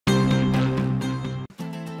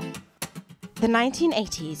The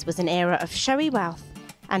 1980s was an era of showy wealth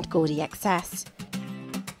and gaudy excess.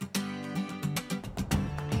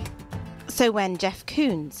 So when Jeff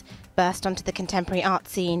Koons burst onto the contemporary art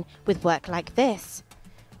scene with work like this,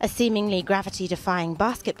 a seemingly gravity-defying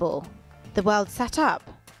basketball, the world sat up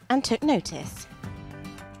and took notice.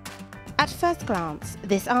 At first glance,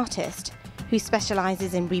 this artist, who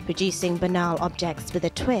specialises in reproducing banal objects with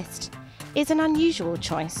a twist, is an unusual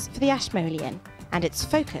choice for the Ashmolean and its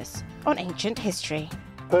focus on ancient history.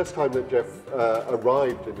 The first time that Jeff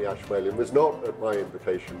arrived in the Ashmolean was not at my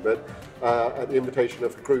invitation, but at the invitation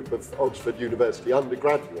of a group of Oxford University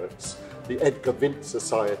undergraduates, the Edgar Vint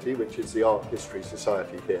Society, which is the art history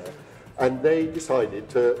society here, and they decided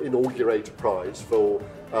to inaugurate a prize for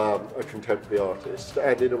a contemporary artist,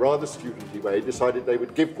 and in a rather studenty way decided they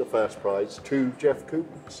would give the first prize to Jeff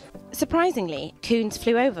Koons. Surprisingly, Koons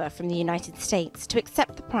flew over from the United States to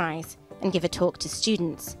accept the prize and give a talk to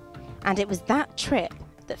students, and it was that trip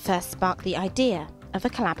that first sparked the idea of a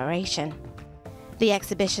collaboration. The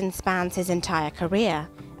exhibition spans his entire career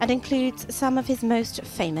and includes some of his most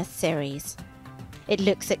famous series. It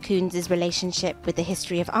looks at Koons' relationship with the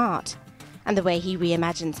history of art and the way he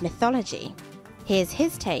reimagines mythology. Here's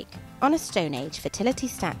his take on a Stone Age fertility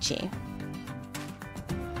statue.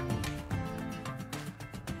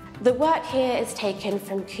 The work here is taken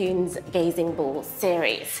from Koons' Gazing Balls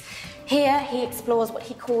series. Here he explores what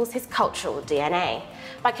he calls his cultural DNA.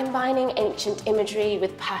 By combining ancient imagery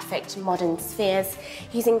with perfect modern spheres,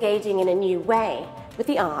 he's engaging in a new way with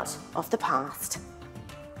the art of the past.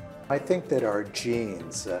 I think that our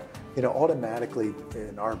genes, automatically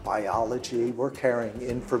in our biology, we're carrying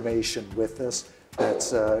information with us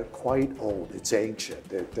that's quite old. It's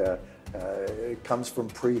ancient. It comes from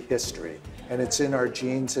prehistory, and it's in our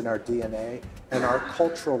genes, in our DNA, and our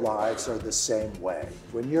cultural lives are the same way.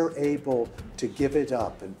 When you're able to give it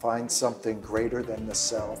up and find something greater than the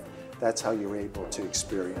self, that's how you're able to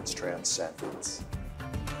experience transcendence.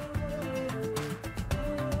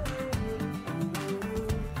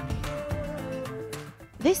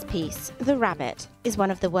 This piece, The Rabbit, is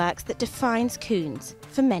one of the works that defines Koons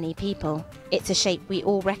for many people. It's a shape we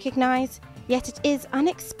all recognise, yet it is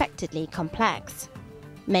unexpectedly complex.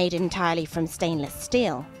 Made entirely from stainless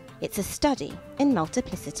steel, it's a study in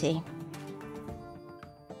multiplicity.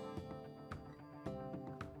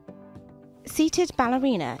 Seated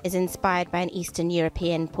ballerina is inspired by an Eastern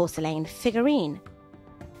European porcelain figurine,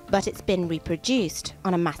 but it's been reproduced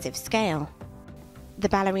on a massive scale. The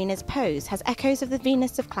ballerina's pose has echoes of the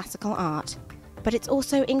Venus of classical art, but it's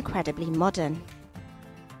also incredibly modern.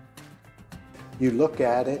 You look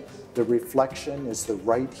at it, the reflection is the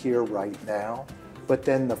right here, right now, but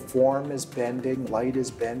then the form is bending, light is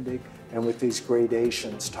bending, and with these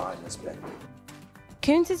gradations, time is bending.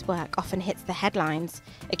 Koons' work often hits the headlines,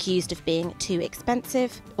 accused of being too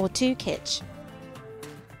expensive or too kitsch.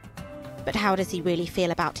 But how does he really feel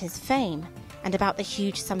about his fame and about the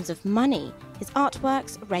huge sums of money his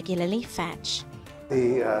artworks regularly fetch?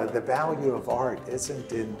 The value of art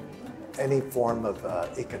isn't in any form of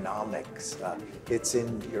economics. It's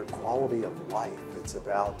in your quality of life. It's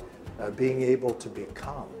about being able to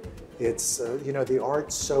become. It's, the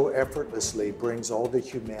art so effortlessly brings all the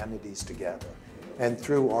humanities together. And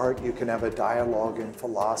through art, you can have a dialogue in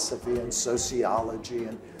philosophy and sociology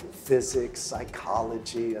and physics,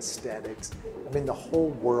 psychology, aesthetics. I mean, the whole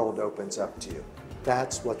world opens up to you.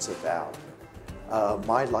 That's what's about.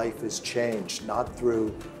 My life has changed, not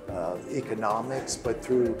through economics, but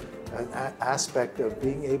through an aspect of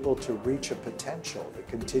being able to reach a potential to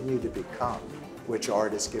continue to become, which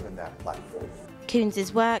art has given that platform.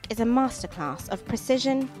 Koons' work is a masterclass of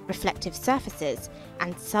precision, reflective surfaces,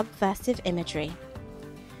 and subversive imagery.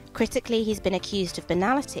 Critically, he's been accused of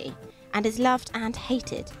banality and is loved and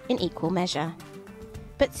hated in equal measure.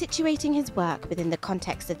 But situating his work within the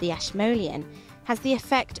context of the Ashmolean has the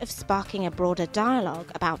effect of sparking a broader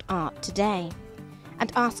dialogue about art today,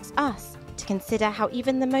 and asks us to consider how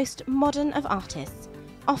even the most modern of artists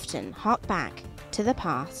often hark back to the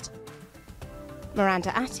past.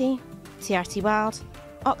 Miranda Atty, TRT World,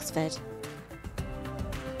 Oxford,